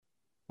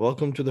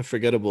Welcome to the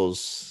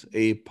Forgettables,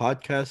 a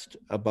podcast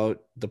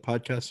about the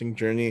podcasting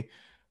journey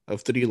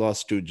of three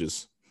lost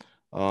stooges.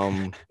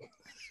 Um,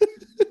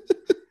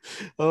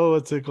 oh,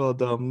 what's it called?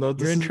 No, Your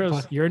this is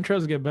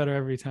intros get better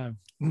every time.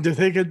 do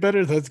they get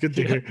better? That's good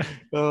to Yeah. hear.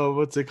 Oh,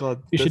 what's it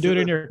called? You should This do is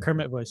it in your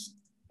Kermit voice.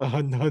 oh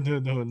no,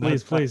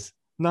 Please, please.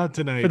 not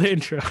For the tonight.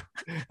 intro.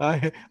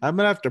 I'm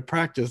gonna have to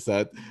practice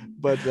that.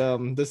 But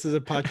this is a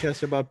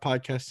podcast about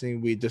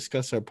podcasting. We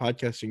discuss our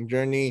podcasting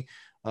journey.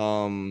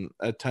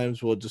 At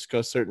times we'll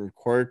discuss certain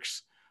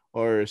quirks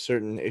or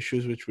certain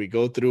issues which we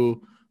go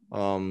through.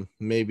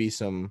 Maybe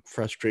some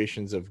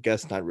frustrations of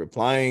guests not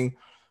replying,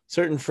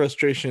 certain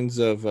frustrations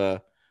of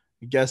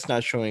guests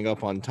not showing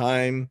up on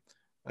time,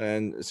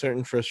 and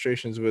certain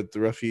frustrations with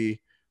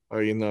Ruffy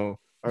or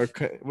our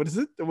what is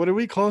it? What do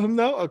we call him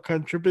now? A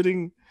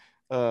contributing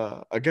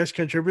a guest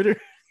contributor,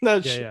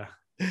 not Yeah, yeah.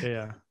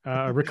 Yeah,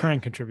 yeah. A recurring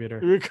contributor.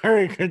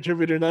 recurring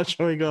contributor not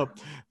showing up.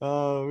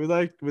 We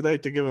like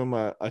to give him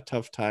a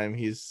tough time.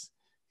 He's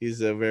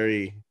a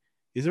very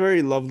he's a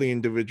very lovely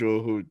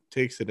individual who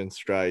takes it in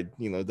stride.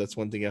 That's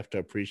one thing you have to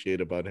appreciate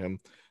about him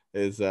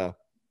is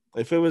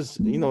if it was,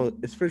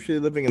 especially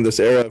living in this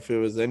era, if it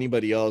was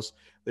anybody else,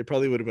 they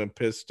probably would have been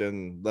pissed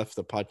and left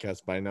the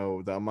podcast by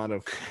now. The amount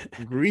of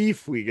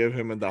grief we give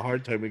him and the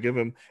hard time we give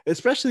him,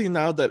 especially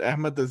now that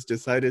Ahmed has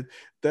decided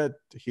that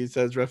he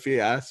says Rafi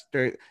asked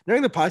during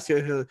the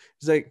podcast,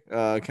 he's like,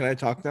 "Can I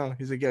talk now?"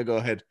 He's like, "Yeah, go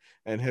ahead."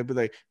 And he'll be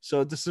like,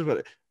 "So this is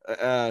what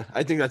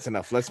I think that's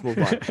enough. Let's move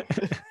on."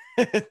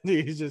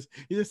 he just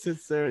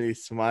sits there and he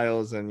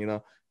smiles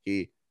and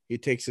he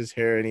takes his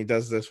hair and he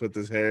does this with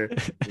his hair.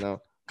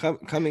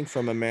 Coming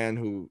from a man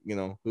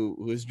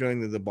who's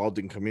joining the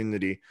balding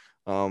community,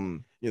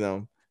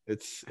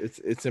 it's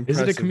impressive. Is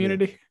it a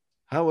community?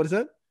 How? What is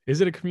that?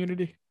 Is it a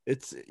community?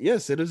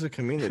 Yes, it is a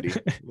community.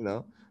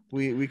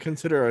 We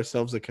consider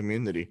ourselves a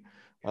community,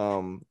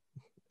 and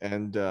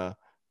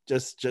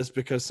just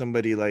because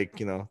somebody like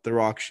The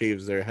Rock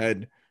shaves their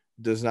head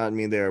does not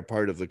mean they are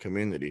part of the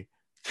community,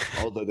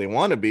 although they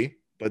want to be,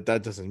 but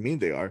that doesn't mean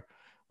they are.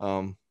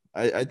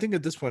 I think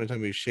at this point in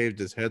time we've shaved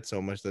his head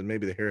so much that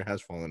maybe the hair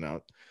has fallen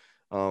out.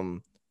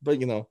 But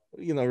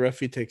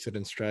Refi takes it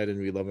in stride, and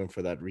we love him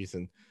for that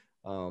reason.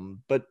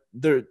 But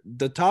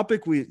the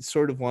topic we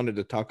sort of wanted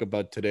to talk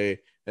about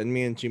today, and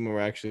me and Jima were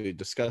actually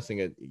discussing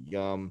it,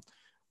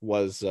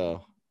 was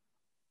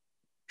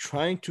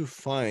trying to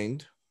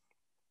find,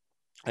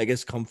 I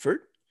guess,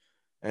 comfort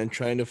and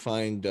trying to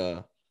find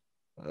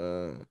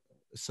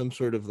some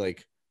sort of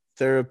like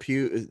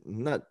therapeutic,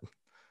 not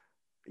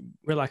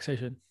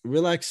relaxation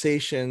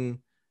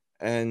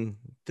and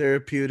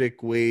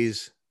therapeutic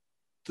ways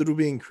through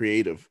being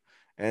creative.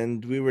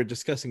 And we were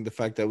discussing the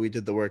fact that we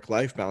did the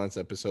work-life balance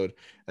episode,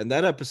 and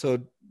that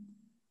episode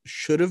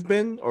should have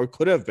been, or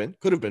could have been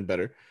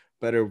better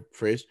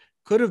phrase,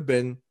 could have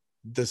been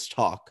this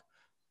talk,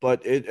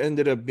 but it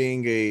ended up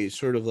being a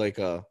sort of like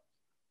a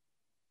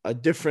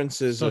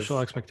differences social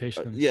of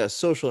expectations.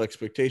 social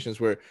expectations,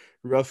 where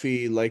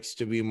Ruffy likes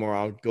to be more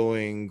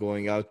outgoing,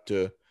 going out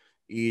to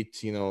eat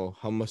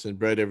hummus and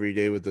bread every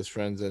day with his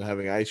friends and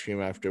having ice cream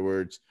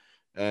afterwards.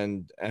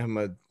 And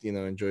Ahmed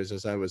enjoys,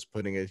 as I was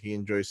putting it, he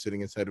enjoys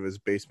sitting inside of his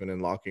basement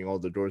and locking all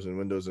the doors and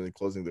windows and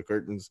closing the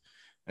curtains,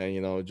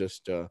 and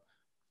just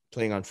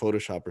playing on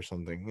Photoshop or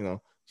something,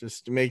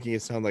 just making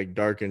it sound like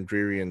dark and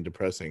dreary and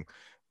depressing.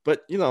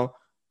 But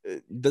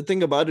the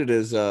thing about it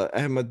is,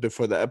 Ahmed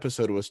before the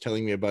episode was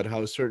telling me about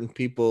how certain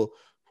people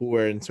who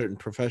are in certain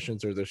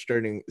professions, or they're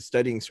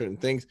studying certain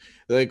things,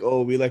 they're like,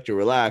 "Oh, we like to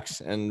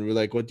relax," and we're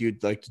like, "What do you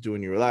like to do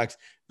when you relax?"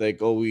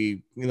 Like, "Oh,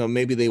 we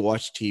maybe they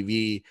watch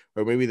TV,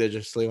 or maybe they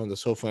just lay on the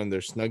sofa and they're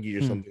snuggy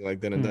or something like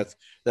that, and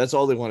that's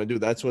all they want to do.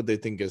 That's what they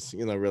think is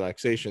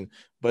relaxation."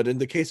 But in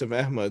the case of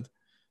Ahmed,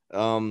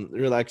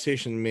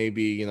 relaxation may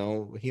be,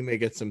 he may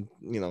get some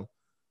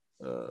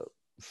uh,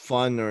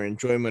 fun or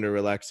enjoyment or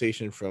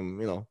relaxation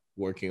from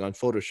working on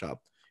Photoshop.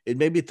 It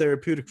may be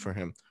therapeutic for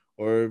him,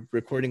 or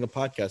recording a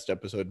podcast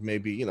episode may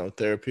be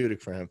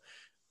therapeutic for him.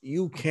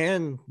 You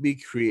can be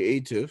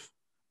creative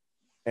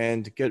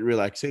and get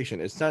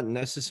relaxation. It's not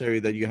necessary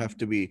that you have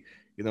to be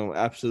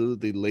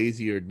absolutely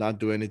lazy or not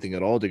do anything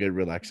at all to get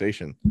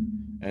relaxation.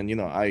 And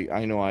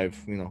I know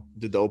I've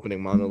did the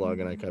opening monologue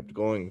and I kept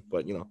going,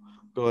 but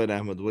go ahead,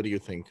 Ahmed. What do you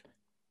think?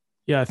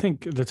 Yeah, I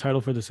think the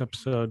title for this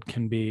episode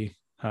can be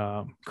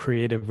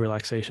creative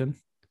relaxation,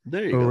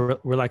 There you or go.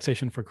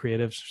 relaxation for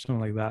creatives, or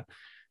something like that.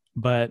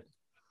 But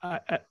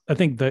I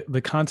think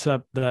the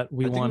concept that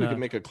we I think want we could to,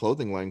 make a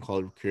clothing line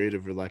called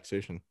Creative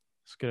Relaxation.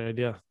 it's a good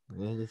idea.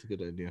 Yeah, that's a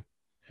good idea.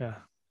 Yeah.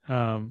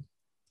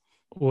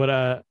 What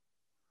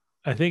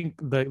I think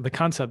the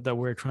concept that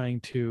we're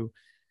trying to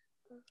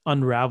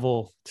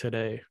unravel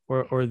today,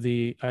 or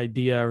the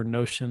idea or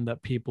notion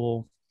that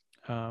people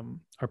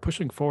are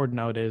pushing forward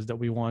nowadays, that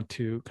we want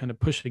to kind of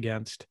push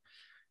against,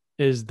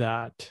 is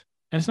that,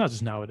 and it's not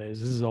just nowadays,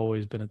 this has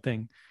always been a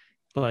thing,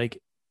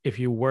 like, if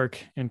you work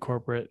in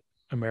corporate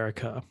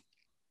America,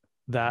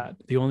 that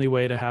the only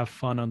way to have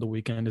fun on the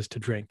weekend is to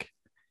drink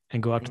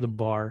and go out to the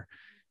bar,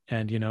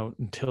 and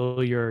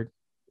until you're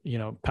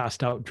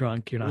passed out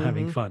drunk, you're not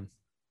having Mm-hmm. fun,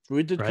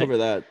 We did right? cover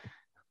that.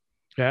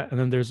 Yeah. And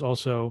then there's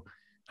also,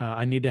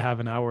 I need to have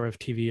an hour of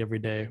TV every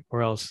day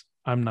or else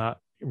I'm not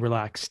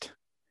relaxed,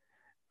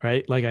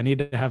 right? Like I need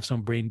to have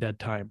some brain dead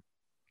time,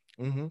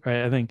 Mm-hmm.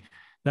 right? I think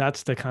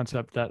that's the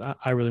concept that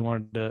I really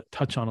wanted to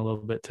touch on a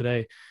little bit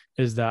today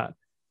is that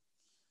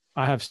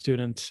I have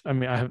students. I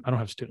mean, I don't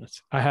have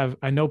students.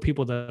 I know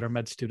people that are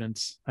med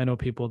students. I know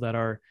people that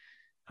are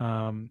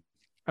um,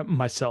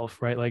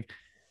 myself, right? Like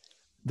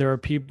there are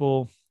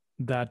people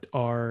that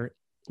are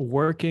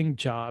working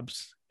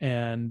jobs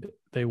and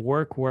they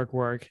work,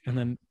 and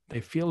then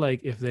they feel like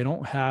if they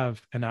don't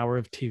have an hour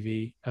of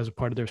TV as a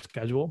part of their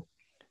schedule,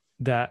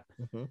 that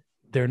Mm-hmm.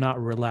 they're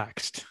not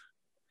relaxed.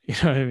 You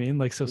know what I mean?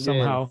 Like so Yeah.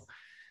 somehow,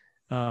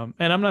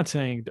 and I'm not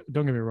saying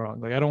don't get me wrong.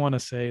 Like I don't want to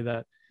say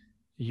that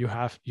you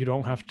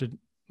don't have to,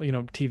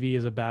 TV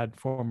is a bad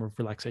form of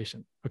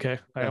relaxation. Okay,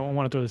 I Yeah. don't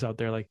want to throw this out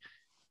there. Like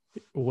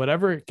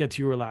whatever gets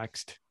you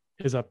relaxed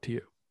is up to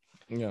you,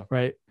 Yeah.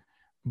 right?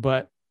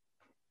 But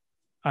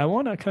I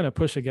want to kind of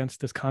push against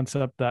this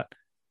concept that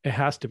it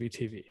has to be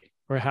TV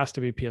or it has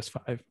to be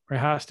PS5 or it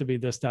has to be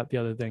this, that, the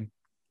other thing.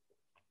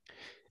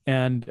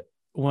 And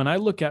when I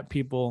look at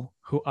people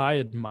who I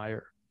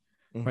admire,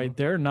 Mm-hmm. right,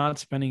 they're not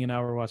spending an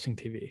hour watching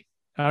TV.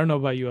 I don't know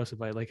about you,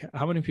 Asifai. Like,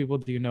 how many people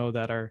do you know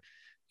that are,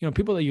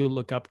 people that you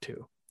look up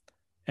to?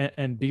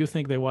 And do you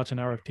think they watch an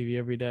hour of TV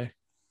every day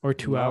or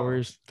two No.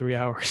 hours, 3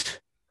 hours?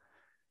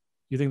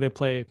 You think they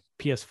play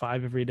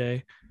PS5 every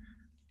day?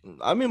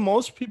 I mean,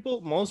 most people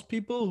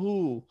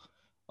who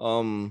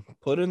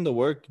put in the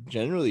work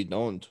generally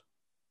don't.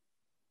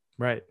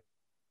 Right.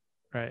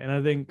 Right. And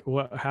I think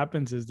what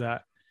happens is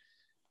that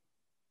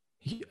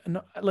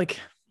like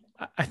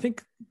I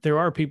think there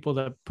are people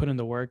that put in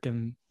the work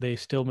and they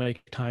still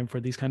make time for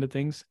these kind of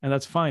things, and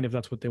that's fine if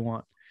that's what they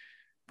want.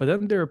 But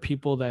then there are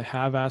people that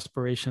have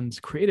aspirations,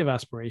 creative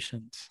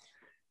aspirations,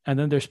 and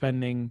then they're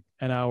spending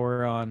an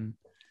hour on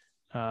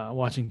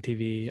watching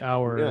TV, Yeah.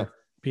 hour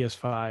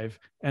PS5,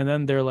 and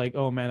then they're like,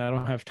 "Oh man, I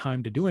don't have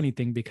time to do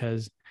anything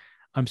because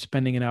I'm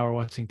spending an hour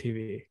watching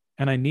TV,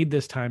 and I need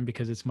this time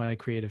because it's my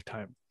creative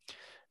time."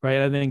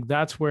 Right? I think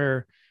that's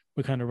where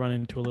we kind of run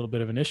into a little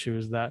bit of an issue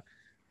is that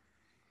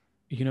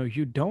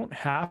you don't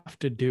have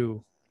to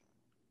do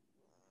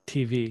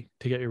TV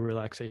to get your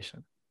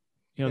relaxation.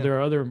 Yeah. There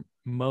are other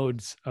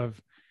modes of,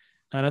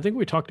 and I think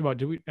we talked about,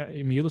 did we, I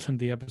mean, you listened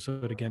to the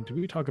episode again, did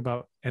we talk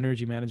about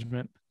energy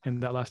management in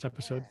that last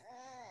episode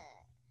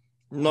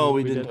No,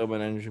 we we didn't did? talk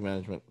about energy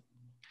management.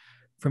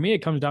 For me, it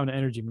comes down to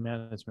energy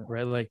management,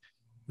 right? Like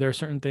there are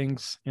certain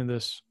things in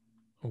this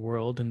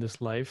world, in this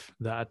life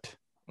that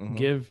Mm-hmm.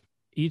 give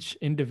each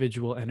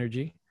individual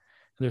energy.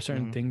 And there are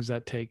certain Mm-hmm. things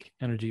that take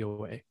energy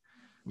away.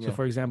 So, Yeah.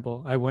 for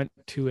example, I went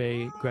to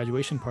a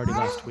graduation party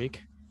last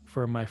week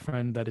for my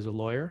friend that is a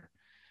lawyer,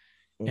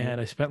 Mm-hmm.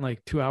 and I spent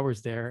like 2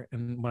 hours there.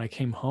 And when I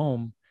came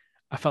home,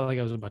 I felt like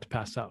I was about to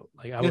pass out.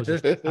 Like I was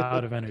just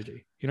out of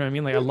energy. You know what I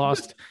mean? Like I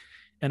lost.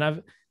 And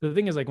the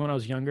thing is, like when I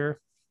was younger,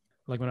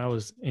 like when I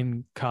was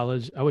in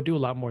college, I would do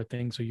a lot more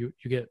things. So you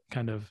get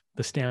kind of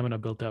the stamina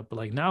built up. But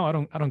like now, I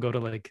don't go to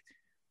like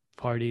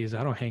parties.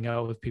 I don't hang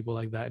out with people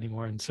like that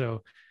anymore. And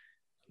so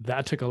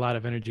that took a lot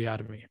of energy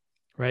out of me,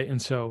 right?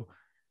 And so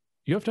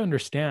you have to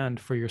understand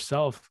for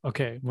yourself,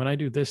 okay, when I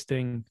do this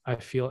thing, I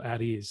feel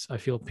at ease, I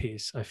feel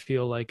peace, I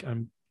feel like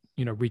I'm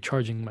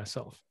recharging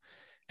myself.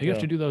 And you have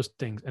Yeah. to do those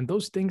things, and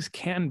those things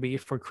can be,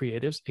 for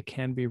creatives, it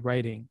can be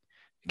writing,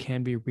 it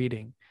can be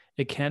reading,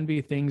 it can be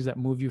things that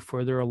move you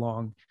further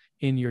along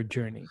in your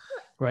journey,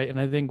 right? And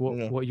I think what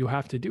Yeah. what you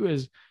have to do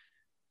is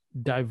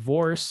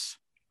divorce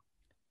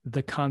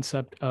the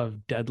concept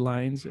of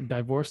deadlines,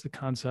 divorce the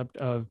concept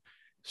of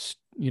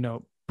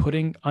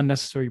putting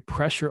unnecessary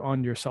pressure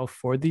on yourself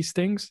for these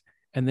things,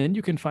 and then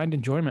you can find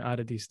enjoyment out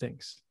of these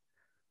things,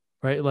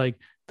 right? Like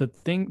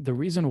the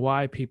reason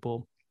why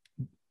people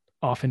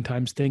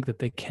oftentimes think that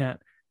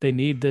they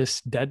need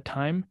this dead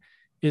time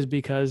is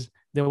because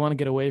they want to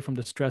get away from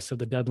the stress of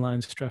the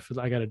deadline, stress of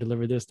I got to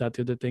deliver this, that,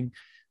 the other thing.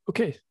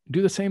 Okay,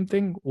 do the same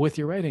thing with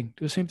your writing,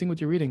 do the same thing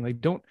with your reading. Like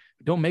don't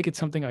make it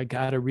something I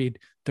gotta read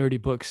 30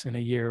 books in a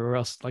year or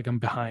else like I'm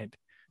behind.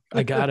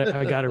 I gotta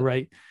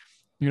write,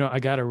 I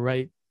gotta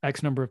write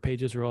X number of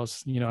pages or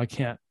else, I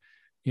can't,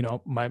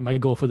 my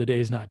goal for the day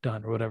is not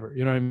done or whatever.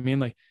 You know what I mean?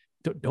 Like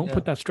don't Yeah.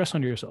 put that stress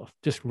on yourself.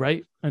 Just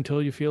write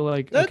until you feel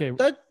like, That okay,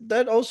 that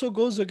that also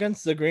goes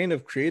against the grain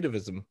of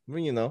creativism. I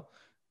mean, you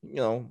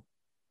know,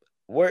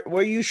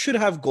 where you should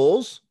have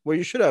goals,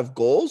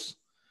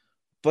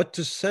 but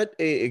to set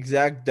a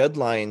exact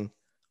deadline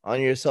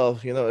on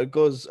yourself, it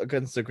goes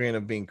against the grain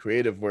of being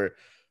creative. Where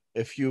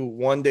if you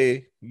one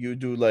day you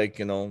do like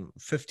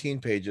 15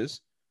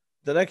 pages,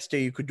 the next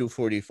day you could do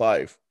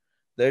 45.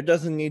 There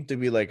doesn't need to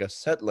be like a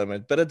set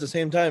limit, but at the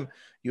same time,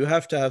 you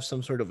have to have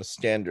some sort of a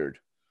standard.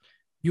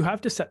 you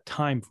have to set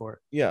time for it.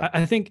 Yeah.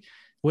 I think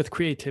with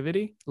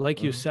creativity,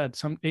 like you Mhm.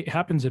 said, it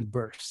happens in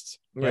bursts,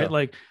 right? Yeah.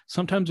 Like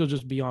sometimes you'll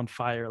just be on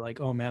fire, like,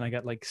 oh man, I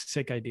got like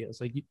sick ideas.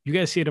 Like you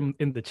guys see them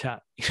in the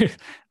chat.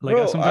 Like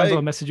Bro, sometimes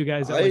I'll message you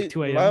guys at like 2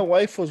 my a.m.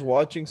 wife was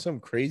watching some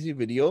crazy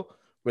video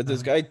where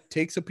this guy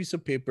takes a piece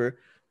of paper,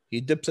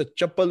 he dips a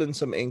chappal in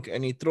some ink,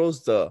 and he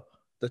throws the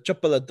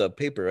chappal at the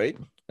paper, right?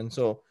 And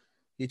so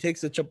he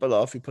takes the chappal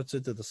off, he puts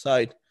it to the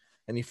side,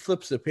 and he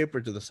flips the paper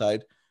to the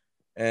side,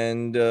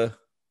 and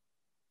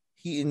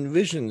he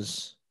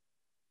envisions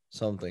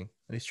something,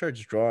 and he starts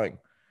drawing,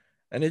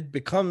 and it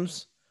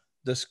becomes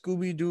the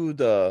Scooby Doo,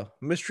 the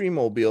Mystery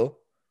Mobile,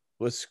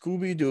 with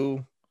Scooby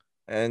Doo,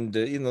 and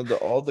the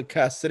all the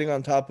cast sitting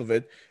on top of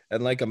it,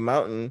 and like a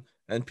mountain,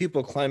 and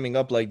people climbing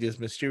up like these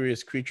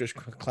mysterious creatures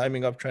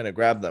climbing up trying to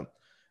grab them,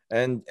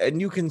 and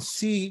you can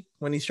see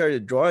when he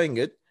started drawing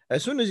it.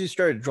 As soon as he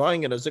started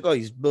drawing it, I was like, oh,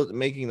 he's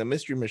making the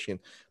mystery machine.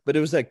 But it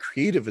was that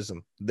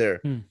creativism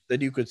there Hmm.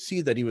 that you could see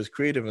that he was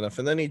creative enough.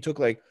 And then he took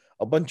like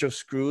a bunch of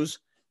screws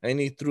and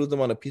he threw them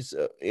on a piece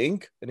of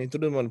ink and he threw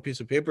them on a piece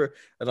of paper,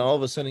 and all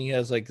of a sudden he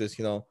has like this,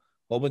 whole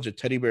bunch of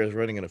teddy bears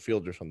running in a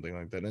field or something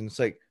like that. And it's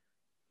like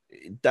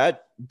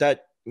that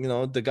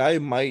the guy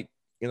might,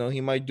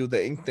 he might do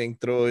the ink thing,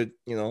 throw it,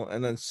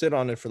 and then sit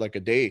on it for like a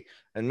day,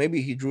 and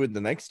maybe he drew it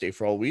the next day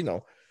for all we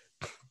know.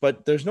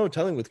 But there's no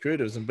telling with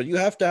creativism. But you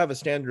have to have a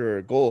standard or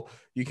a goal.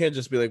 You can't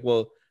just be like,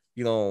 well,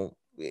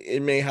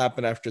 it may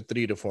happen after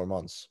 3 to 4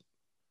 months.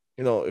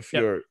 If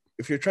Yep.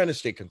 you're trying to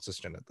stay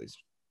consistent at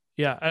least.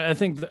 Yeah, I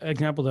think the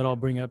example that I'll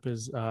bring up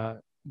is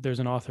there's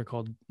an author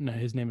called,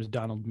 his name is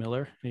Donald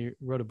Miller. He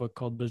wrote a book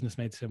called Business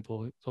Made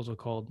Simple. It's also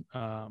called,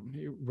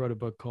 he wrote a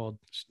book called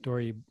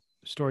Story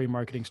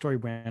Marketing, Story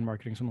Brand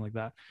Marketing, something like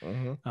that.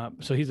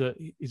 So he's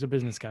a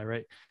business guy,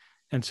 right?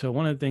 And so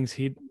one of the things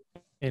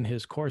in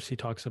his course, he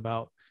talks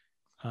about,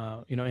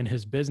 in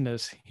his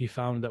business, he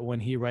found that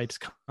when he writes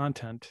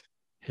content,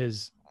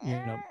 his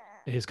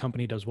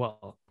company does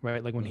well,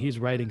 right? Like when he's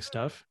writing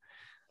stuff,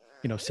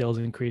 sales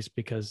increase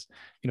because,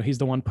 he's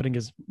the one putting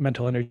his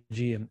mental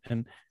energy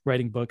and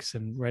writing books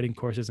and writing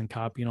courses and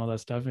copy and all that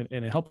stuff. And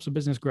it helps the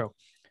business grow.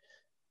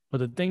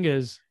 But the thing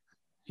is,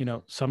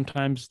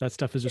 sometimes that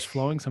stuff is just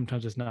flowing.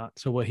 Sometimes it's not.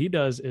 So what he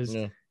does is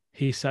Yeah.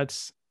 he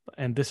sets,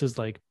 and this is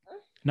like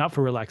not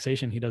for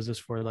relaxation. He does this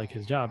for like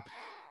his job.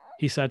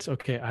 He sets,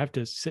 okay, I have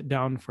to sit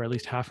down for at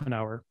least half an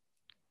hour.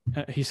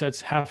 He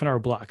sets half an hour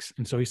blocks.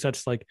 And so he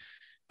sets like,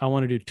 I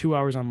want to do 2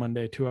 hours on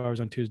Monday, 2 hours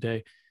on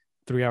Tuesday,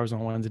 3 hours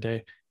on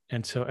Wednesday.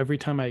 And so every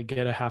time I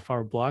get a half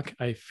hour block,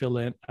 I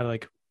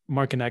like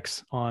mark an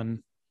X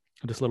on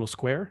this little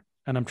square,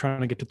 and I'm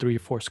trying to get to 3 or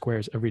 4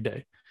 squares every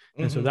day.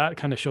 And so that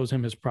kind of shows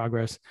him his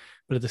progress.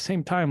 But at the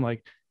same time,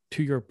 like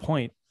to your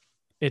point,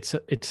 it's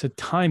a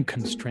time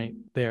constraint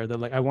there that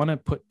like, I want to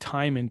put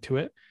time into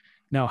it.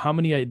 Now, how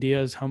many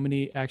ideas, how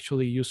many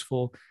actually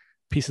useful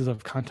pieces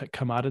of content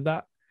come out of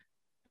that?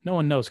 No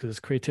one knows because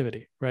it's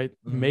creativity, right?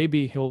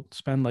 Maybe he'll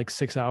spend like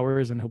 6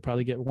 hours and he'll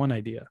probably get one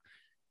idea.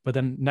 But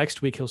then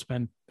next week he'll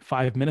spend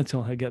 5 minutes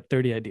and he'll get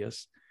 30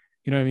 ideas.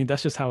 You know what I mean?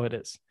 That's just how it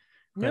is.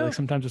 Right? Yeah. Like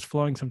sometimes it's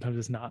flowing, sometimes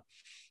it's not.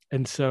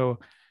 And so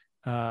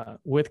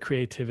with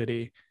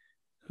creativity,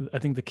 I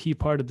think the key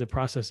part of the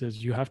process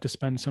is you have to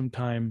spend some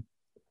time,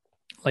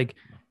 like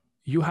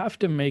you have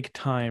to make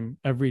time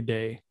every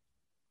day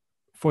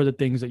for the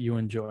things that you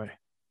enjoy.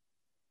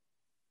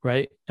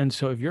 Right. And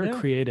so if you're a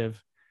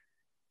creative,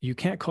 you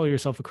can't call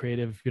yourself a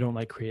creative if you don't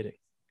like creating.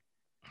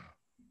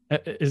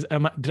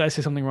 Did I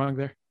say something wrong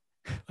there?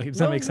 Like, does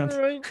that make sense?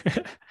 Right.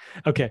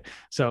 Okay,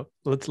 so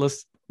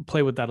let's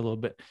play with that a little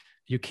bit.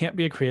 You can't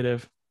be a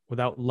creative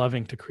without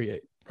loving to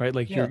create, right?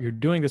 Like you're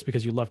doing this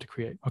because you love to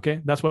create.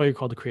 Okay, that's why you're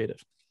called a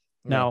creative.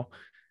 Now,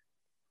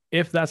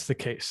 if that's the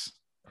case,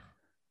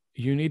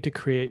 you need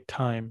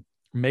to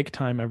make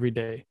time every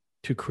day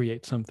to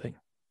create something.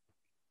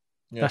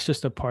 That's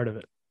just a part of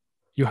it.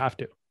 You have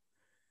to,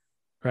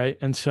 right?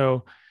 And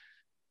so,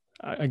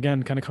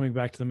 again, kind of coming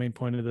back to the main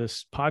point of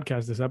this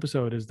podcast, this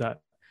episode is that,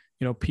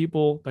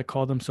 people that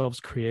call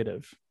themselves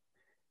creative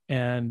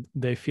and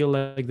they feel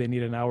like they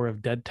need an hour of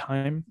dead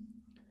time,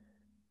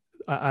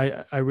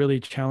 I really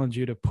challenge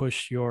you to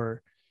push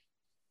your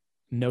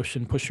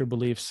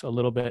beliefs a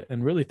little bit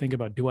and really think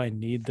about, do I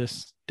need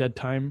this dead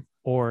time,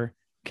 or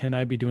can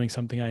I be doing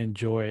something I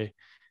enjoy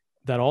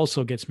that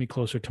also gets me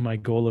closer to my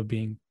goal of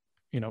being,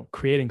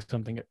 creating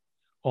something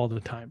all the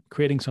time,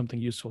 creating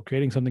something useful,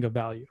 creating something of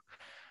value,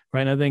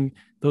 right? And I think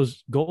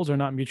those goals are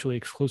not mutually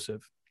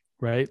exclusive,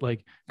 right?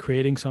 Like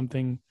creating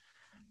something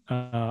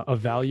of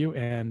value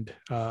and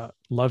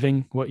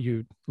loving what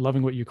you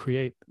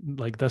create,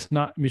 like that's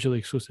not mutually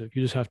exclusive.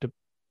 You just have to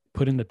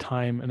put in the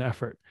time and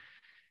effort,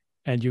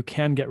 and you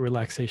can get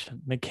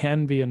relaxation. It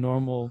can be a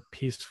normal,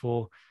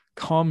 peaceful,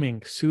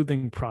 calming,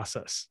 soothing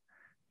process.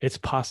 It's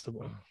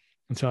possible.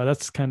 And so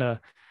that's kind of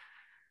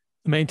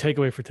the main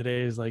takeaway for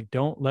today is like,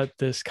 don't let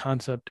this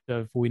concept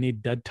of we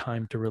need dead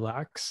time to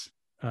relax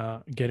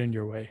get in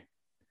your way,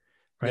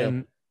 right?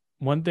 And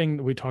one thing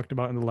that we talked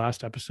about in the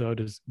last episode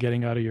is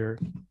getting out of your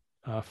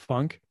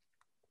funk.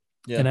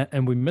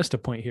 And we missed a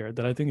point here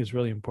that I think is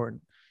really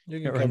important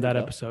in that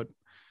episode.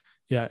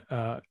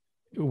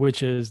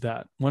 Which is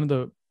that one of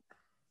the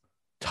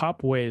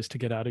top ways to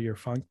get out of your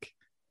funk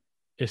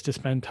is to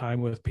spend time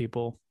with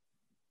people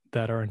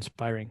that are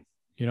inspiring.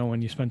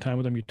 When you spend time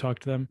with them, you talk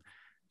to them,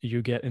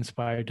 you get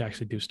inspired to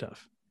actually do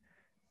stuff.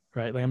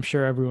 right? Like I'm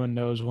sure everyone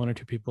knows one or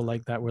two people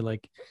like that where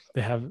like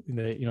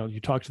you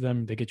talk to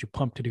them, they get you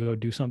pumped to go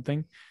do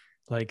something.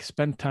 Like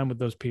spend time with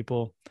those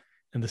people.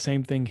 And the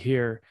same thing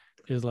here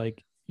is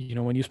like,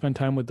 when you spend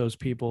time with those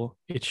people,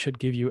 it should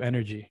give you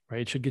energy,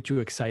 right? It should get you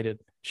excited,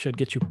 should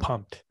get you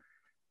pumped,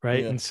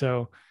 right? Yeah. And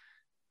so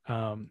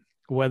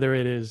whether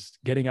it is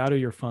getting out of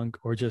your funk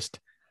or just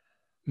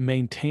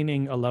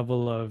maintaining a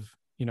level of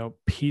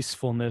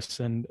peacefulness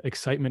and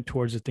excitement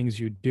towards the things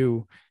you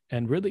do,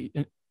 and really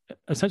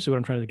essentially what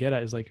I'm trying to get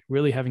at is like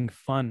really having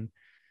fun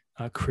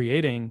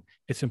creating.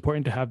 It's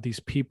important to have these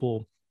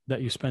people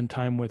that you spend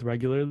time with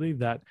regularly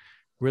that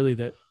really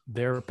that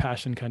their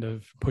passion kind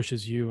of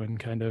pushes you and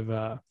kind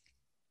of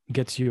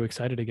gets you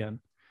excited again.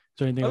 Is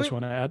there anything I else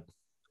mean, you want to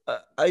add?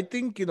 I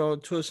think,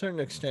 to a certain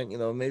extent,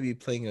 maybe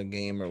playing a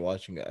game or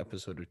watching an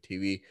episode of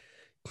TV,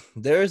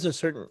 there is a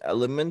certain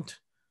element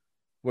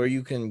where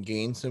you can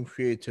gain some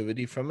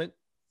creativity from it.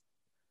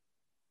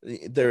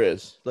 There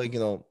is, like,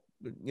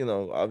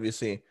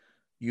 obviously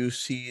you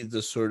see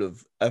the sort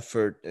of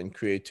effort and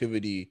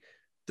creativity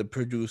the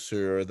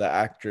producer or the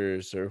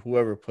actors or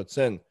whoever puts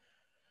in,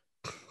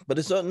 but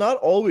it's not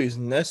always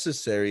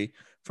necessary.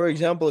 For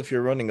example, if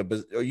you're running a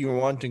business or you're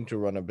wanting to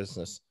run a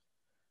business,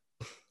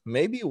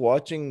 maybe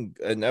watching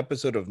an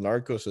episode of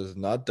Narcos is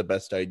not the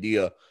best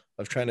idea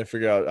of trying to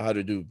figure out how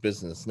to do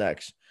business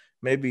next.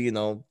 Maybe,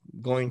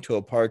 going to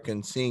a park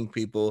and seeing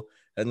people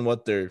and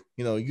what they're,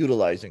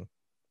 utilizing.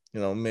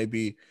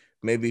 Maybe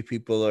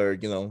people are,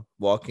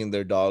 walking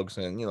their dogs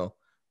and,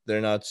 they're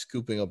not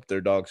scooping up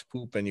their dog's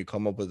poop, and you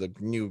come up with a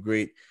new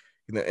great,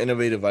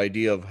 innovative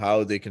idea of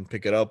how they can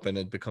pick it up, and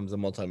it becomes a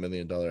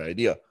multi-million dollar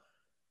idea.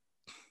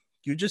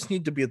 You just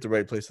need to be at the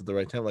right place at the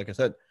right time. Like I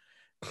said,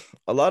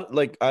 a lot,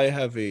 like I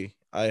have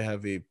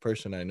a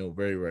person I know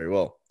very, very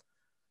well.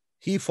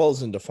 He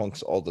falls into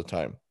funks all the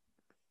time.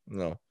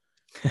 No.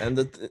 And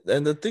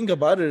the thing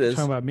about it You're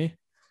talking is, about me?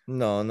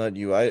 no, not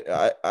you.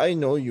 I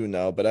know you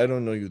now, but I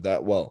don't know you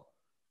that well.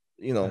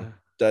 You know, uh,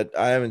 that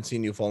I haven't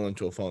seen you fall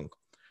into a funk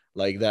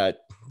like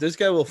that. This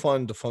guy will fall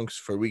into funks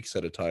for weeks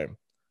at a time.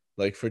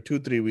 Like for 2,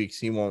 3 weeks,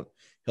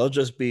 he'll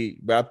just be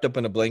wrapped up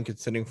in a blanket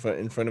sitting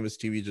in front of his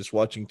TV, just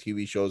watching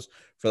TV shows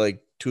for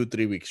like 2,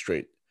 3 weeks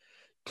straight.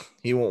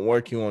 He won't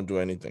work, he won't do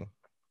anything.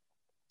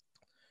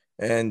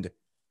 And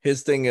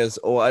his thing is,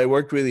 oh, I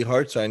worked really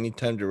hard, so I need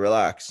time to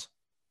relax.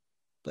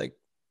 Like,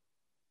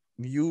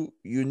 you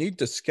need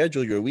to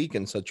schedule your week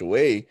in such a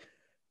way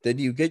that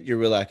you get your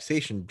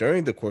relaxation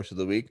during the course of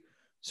the week,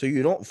 so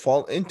you don't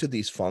fall into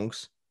these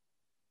funks.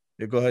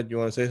 Yeah, go ahead. You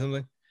want to say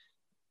something?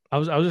 I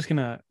was just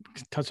gonna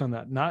touch on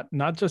that.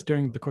 Not just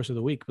during the course of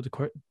the week, but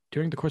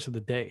during the course of the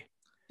day.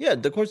 Yeah,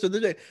 the course of the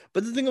day.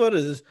 But the thing about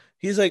it is,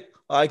 he's like,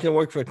 I can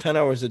work for 10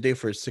 hours a day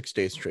for 6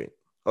 days straight,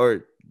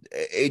 or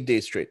 8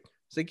 days straight.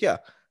 It's like, yeah,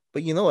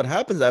 but you know what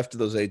happens after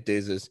those 8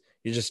 days is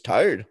you're just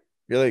tired.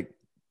 You're like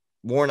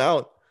worn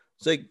out.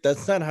 It's like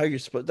that's not how you're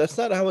supposed. That's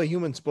not how a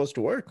human's supposed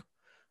to work.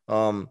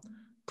 Um,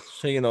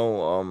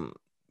 so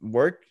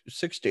work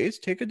 6 days,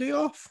 take a day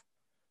off.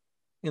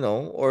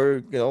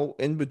 Or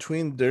in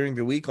between during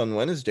the week on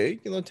Wednesday,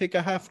 take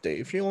a half day.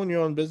 If you own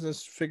your own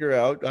business, figure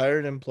out hire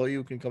an employee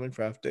who can come in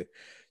for half day,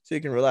 so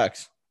you can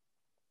relax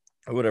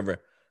or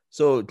whatever.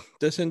 So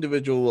this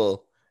individual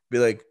will be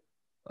like,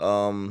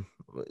 um,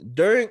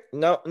 during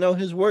now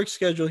his work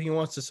schedule, he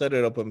wants to set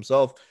it up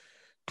himself.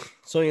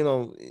 So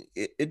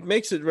it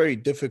makes it very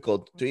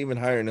difficult to even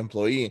hire an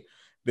employee,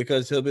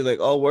 because he'll be like,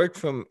 I'll work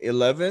from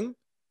 11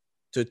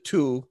 to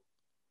 2,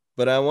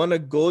 but I want to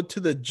go to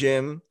the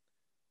gym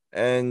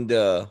and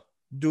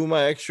do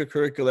my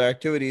extracurricular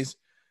activities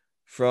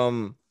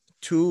from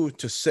 2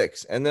 to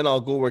 6, and then I'll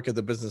go work at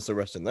the business the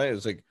rest of the night.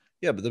 It's like,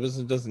 yeah, but the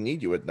business doesn't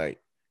need you at night.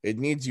 It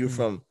needs you Hmm.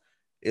 from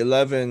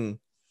 11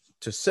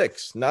 to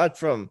 6, not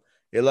from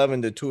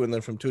 11 to 2, and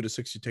then from 2 to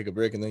 6 you take a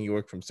break, and then you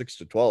work from 6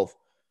 to 12.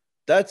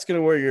 That's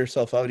gonna wear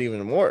yourself out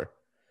even more,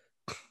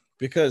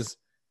 because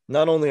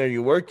not only are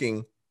you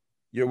working,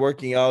 you're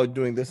working out,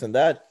 doing this and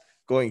that,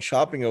 going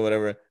shopping or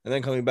whatever, and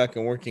then coming back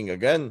and working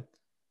again.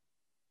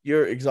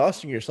 You're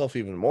exhausting yourself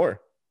even more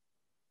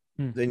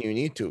Hmm. than you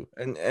need to.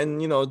 And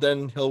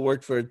then he'll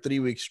work for 3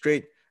 weeks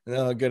straight, and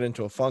then he'll get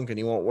into a funk and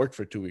he won't work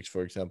for 2 weeks,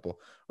 for example.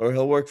 Or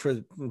he'll work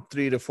for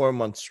 3 to 4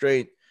 months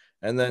straight,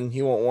 and then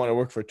he won't want to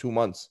work for 2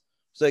 months.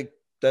 It's like,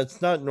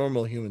 that's not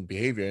normal human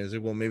behavior. And it's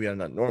like, well, maybe I'm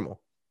not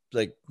normal. It's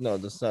like, no,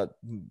 that's not.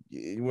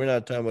 We're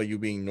not talking about you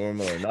being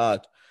normal or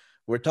not.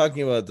 We're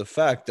talking about the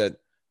fact that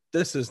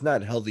this is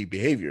not healthy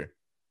behavior.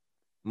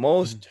 Hmm.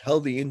 Most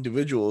healthy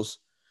individuals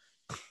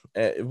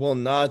will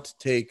not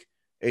take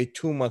a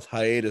 2 month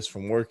hiatus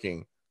from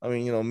working. I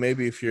mean,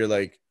 maybe if you're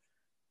like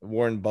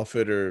Warren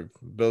Buffett or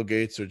Bill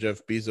Gates or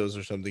Jeff Bezos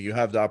or something, you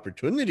have the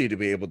opportunity to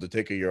be able to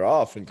take a year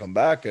off and come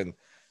back and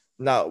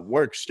not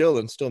work still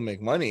and still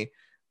make money.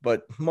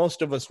 But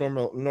most of us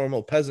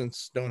normal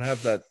peasants don't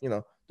have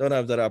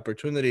that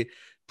opportunity.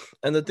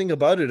 And the thing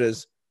about it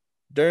is,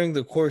 during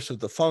the course of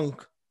the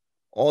funk,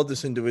 all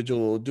this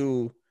individual will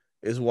do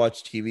is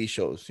watch TV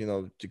shows,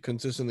 to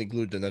consistently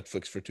glued to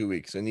Netflix for 2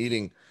 weeks and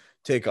eating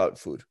takeout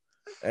food.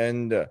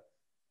 And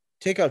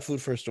takeout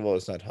food, first of all,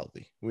 is not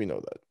healthy. We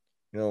know that.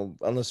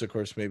 Unless of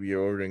course maybe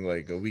you're ordering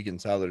like a vegan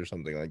salad or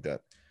something like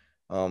that.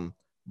 Um,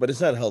 but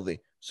it's not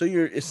healthy. So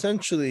you're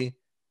essentially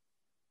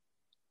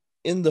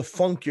in the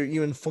funk. You're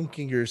even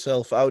funking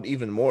yourself out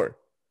even more.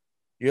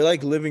 You're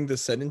like living the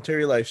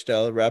sedentary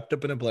lifestyle, wrapped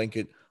up in a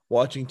blanket,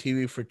 watching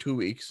TV for 2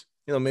 weeks.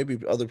 Maybe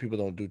other people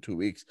don't do 2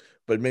 weeks,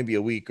 but maybe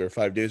a week or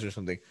 5 days or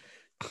something.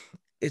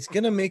 It's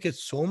gonna make it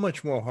so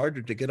much more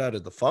harder to get out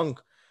of the funk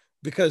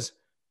because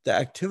the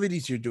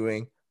activities you're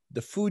doing,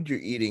 the food you're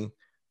eating,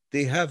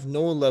 they have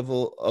no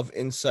level of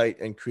insight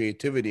and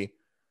creativity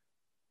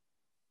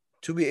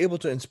to be able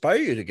to inspire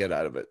you to get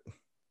out of it.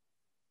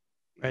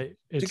 Right.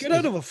 To get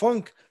out of a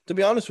funk, to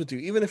be honest with you,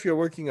 even if you're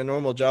working a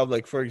normal job,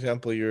 like for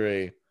example, you're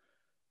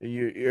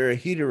a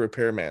heater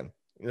repairman,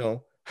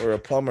 or a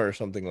plumber or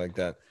something like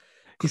that.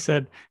 He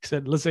said,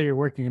 let's say you're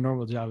working a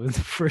normal job, and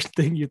the first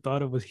thing you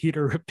thought of was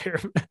heater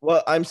repairman.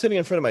 Well, I'm sitting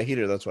in front of my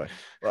heater, that's why.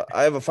 Well,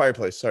 I have a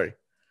fireplace, sorry.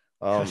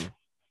 Um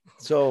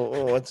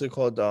so what's it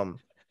called?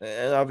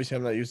 And obviously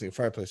I'm not using a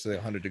fireplace, it's like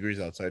 100 degrees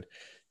outside.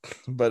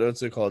 But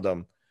what's it called?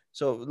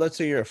 So let's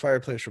say you're a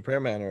fireplace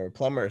repairman or a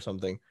plumber or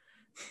something.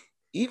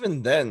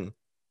 Even then,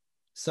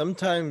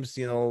 sometimes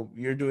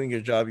you're doing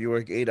your job, you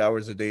work 8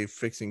 hours a day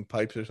fixing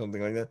pipes or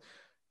something like that.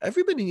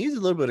 Everybody needs a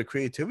little bit of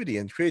creativity,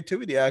 and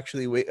creativity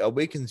actually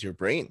awakens your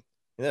brain.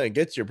 It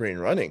gets your brain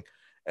running.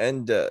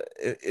 And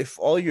if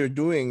all you're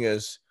doing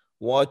is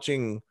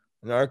watching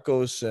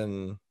Narcos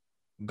and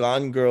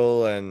Gone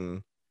Girl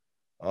and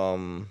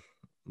um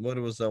what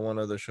was that one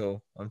other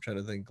show, I'm trying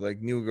to think, like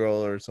New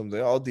Girl or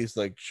something, all these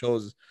like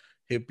shows,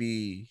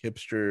 hippie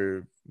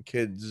hipster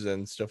kids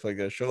and stuff like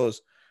that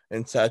shows,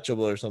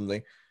 Insatiable or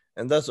something,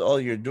 and that's all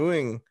you're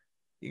doing,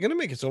 you're gonna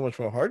make it so much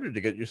more harder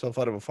to get yourself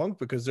out of a funk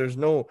because there's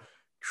no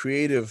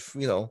creative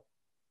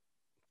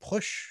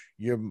push.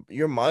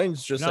 Your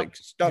mind's just You're not like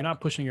you're stuck.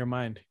 not pushing your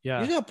mind.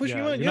 You're Yeah, not pushing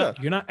your yeah. mind,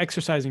 You're yeah. not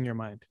exercising your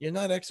mind. You're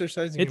not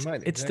exercising your It's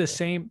mind, it's the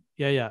exactly. same.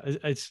 Yeah, yeah.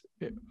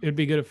 It'd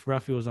be good if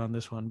Rafi was on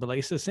this one, but like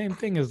it's the same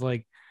thing as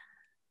like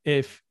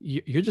if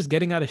you're just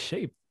getting out of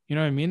shape. You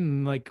know what I mean?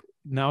 And like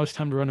now it's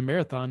time to run a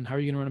marathon. How are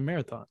you going to run a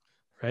marathon?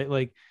 Right?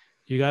 Like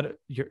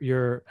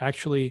you're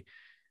actually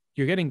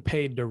you're getting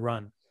paid to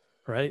run,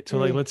 right? So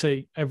like Mm, let's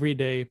say every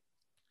day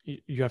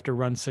you have to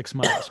run 6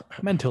 miles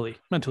mentally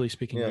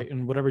speaking, yeah, right?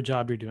 In whatever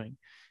job you're doing.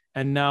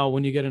 And now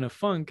when you get in a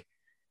funk,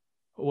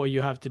 what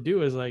you have to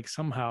do is like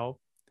somehow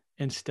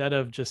instead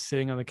of just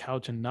sitting on the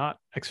couch and not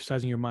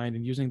exercising your mind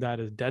and using that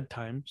as dead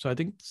time. So I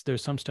think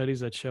there's some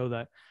studies that show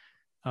that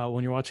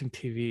when you're watching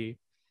TV,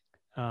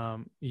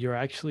 you're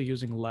actually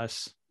using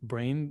less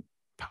brain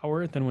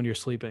power than when you're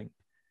sleeping.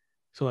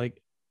 So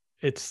like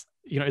it's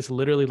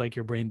literally like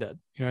your brain dead.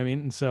 You know what I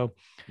mean? And so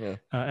yeah,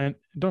 and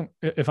don't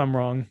if I'm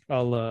wrong,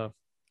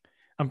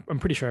 I'm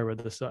pretty sure I read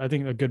this. So I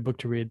think a good book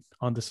to read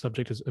on this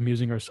subject is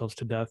Amusing Ourselves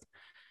to Death.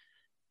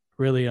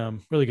 Really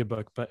good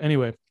book. But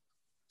anyway,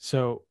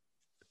 so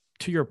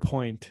to your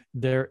point,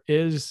 there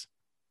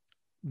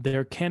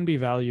can be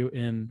value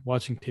in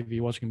watching TV,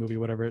 watching a movie,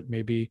 whatever it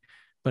may be.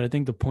 But I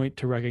think the point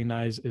to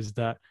recognize is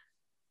that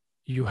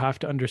you have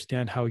to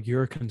understand how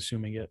you're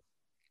consuming it,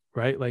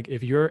 right? Like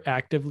if you're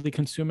actively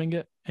consuming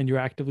it and you're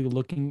actively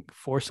looking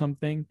for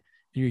something and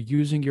you're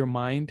using your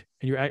mind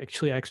and you're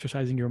actually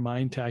exercising your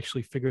mind to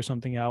actually figure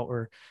something out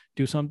or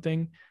do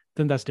something,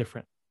 then that's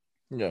different,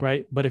 yeah,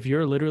 right? But if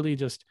you're literally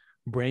just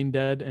brain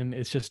dead and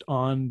it's just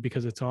on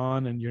because it's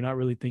on and you're not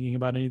really thinking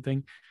about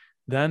anything,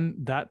 then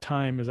that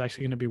time is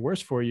actually going to be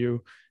worse for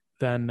you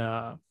than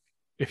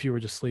if you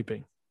were just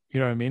sleeping. You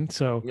know what I mean?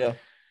 So yeah,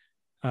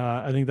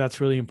 I think that's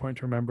really important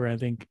to remember. I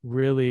think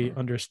really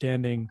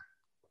understanding,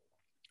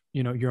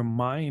 your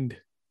mind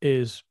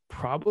is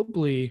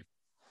probably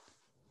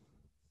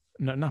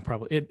no, not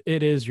probably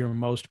it is your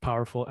most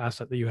powerful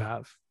asset that you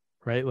have,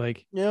 right?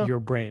 Like yeah, your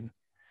brain.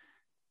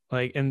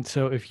 Like, and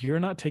so if you're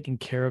not taking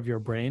care of your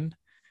brain,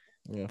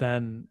 yeah,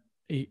 then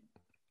you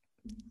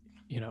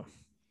know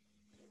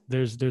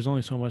there's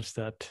only so much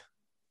that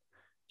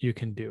you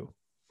can do,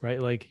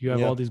 right? Like you have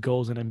yeah, all these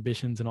goals and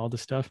ambitions and all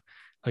this stuff.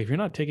 Like if you're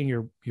not taking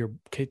your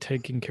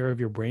taking care of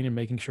your brain and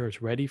making sure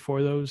it's ready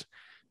for those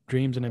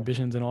dreams and yeah.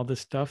 ambitions and all this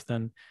stuff,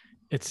 then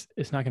it's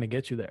not going to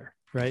get you there,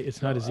 right?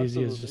 It's not No, as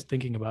easy as absolutely. just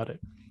thinking about it.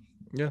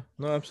 Yeah,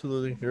 no,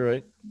 absolutely. You're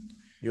right.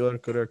 You are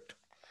correct.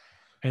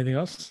 Anything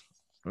else?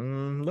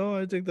 No,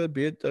 I think that'd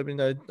be it. I mean,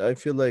 I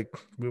feel like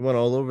we went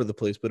all over the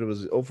place, but it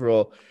was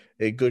overall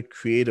a good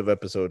creative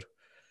episode.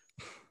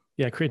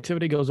 Yeah,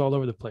 creativity goes all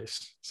over the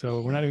place.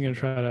 So we're not even going to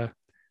try to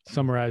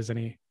summarize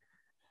any.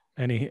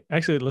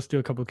 Actually, let's do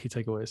a couple of key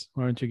takeaways.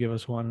 Why don't you give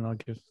us one, and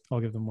I'll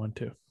give them one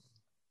too.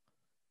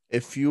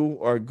 If you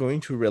are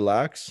going to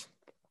relax,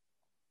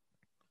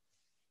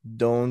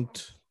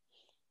 don't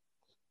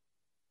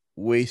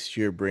waste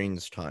your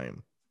brain's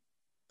time.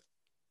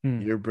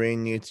 Hmm. Your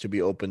brain needs to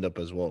be opened up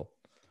as well.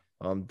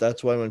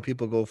 That's why when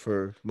people go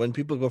for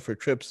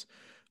trips,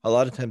 a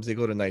lot of times they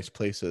go to nice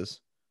places,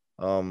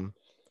 um,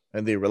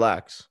 and they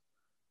relax.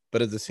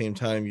 But at the same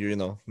time,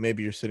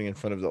 maybe you're sitting in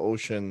front of the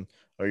ocean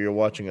or you're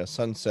watching a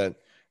sunset.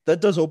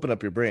 That does open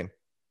up your brain.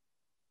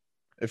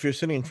 if you're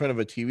sitting in front of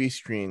a TV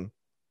screen,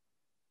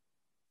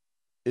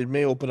 it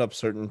may open up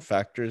certain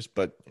factors,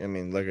 but I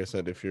mean, like I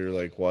said, if you're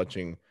like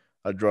watching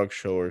a drug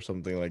show or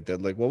something like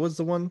that, like what was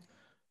the one?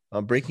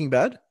 Breaking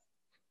Bad?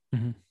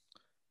 Mhm.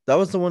 That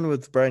was the one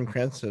with Bryan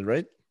Cranston,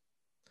 right?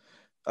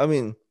 I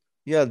mean,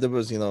 yeah, there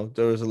was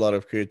a lot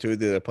of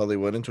creativity that probably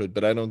went into it,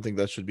 but I don't think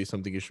that should be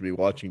something you should be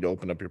watching to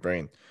open up your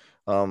brain.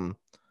 Um,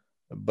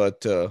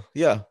 but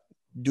yeah,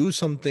 do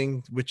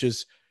something which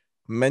is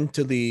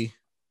mentally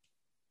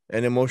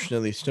and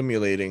emotionally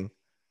stimulating,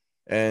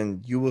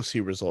 and you will see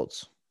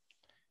results.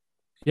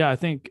 Yeah, I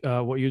think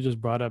what you just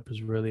brought up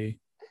is really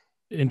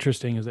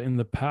interesting. Is that in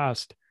the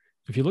past,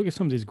 if you look at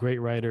some of these great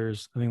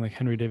writers, I think like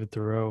Henry David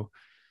Thoreau,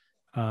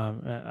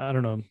 I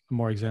don't know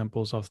more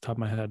examples off the top of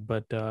my head,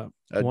 but one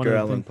Edgar of the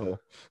Allan things, Poe.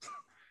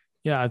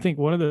 yeah, I think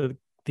one of the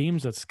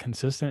themes that's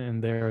consistent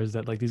in there is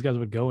that like these guys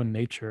would go in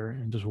nature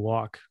and just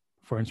walk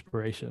for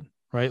inspiration,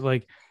 right?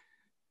 Like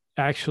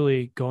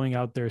actually going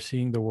out there,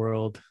 seeing the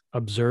world,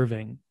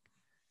 observing,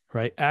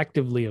 right?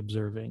 Actively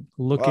observing, I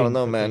don't looking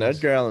know, for man. things.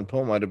 Edgar Allan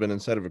Poe might have been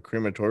inside of a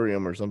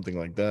crematorium or something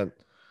like that.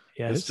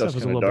 Yeah, His his stuff stuff's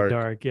was a kind of little bit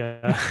dark. dark.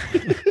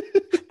 Yeah.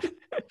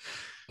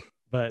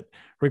 But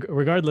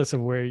regardless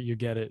of where you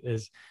get it,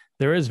 is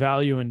there is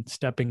value in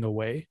stepping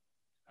away.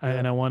 Yeah.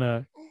 And I want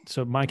to,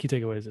 so my key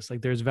takeaway is this,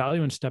 like there's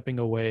value in stepping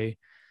away,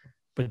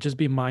 but just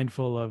be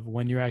mindful of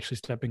when you're actually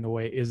stepping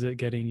away. Is it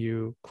getting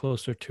you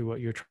closer to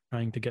what you're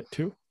trying to get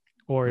to,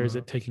 or is Mhm.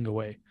 it taking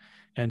away?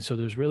 And so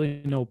there's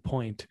really no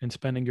point in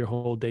spending your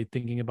whole day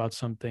thinking about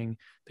something,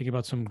 thinking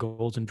about some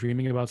goals and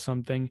dreaming about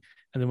something.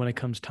 And then when it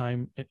comes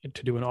time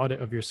to do an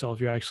audit of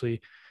yourself, you're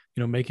actually,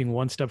 making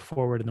one step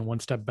forward and then one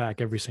step back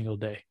every single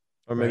day.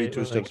 Or maybe Right.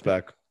 two steps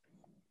Like, back.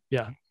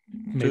 yeah, Two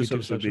maybe two steps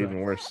would steps be back.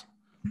 even worse.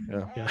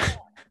 Yeah. Yeah.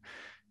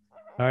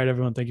 All right,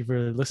 everyone. Thank you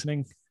for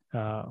listening.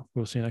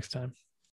 We'll see you next time.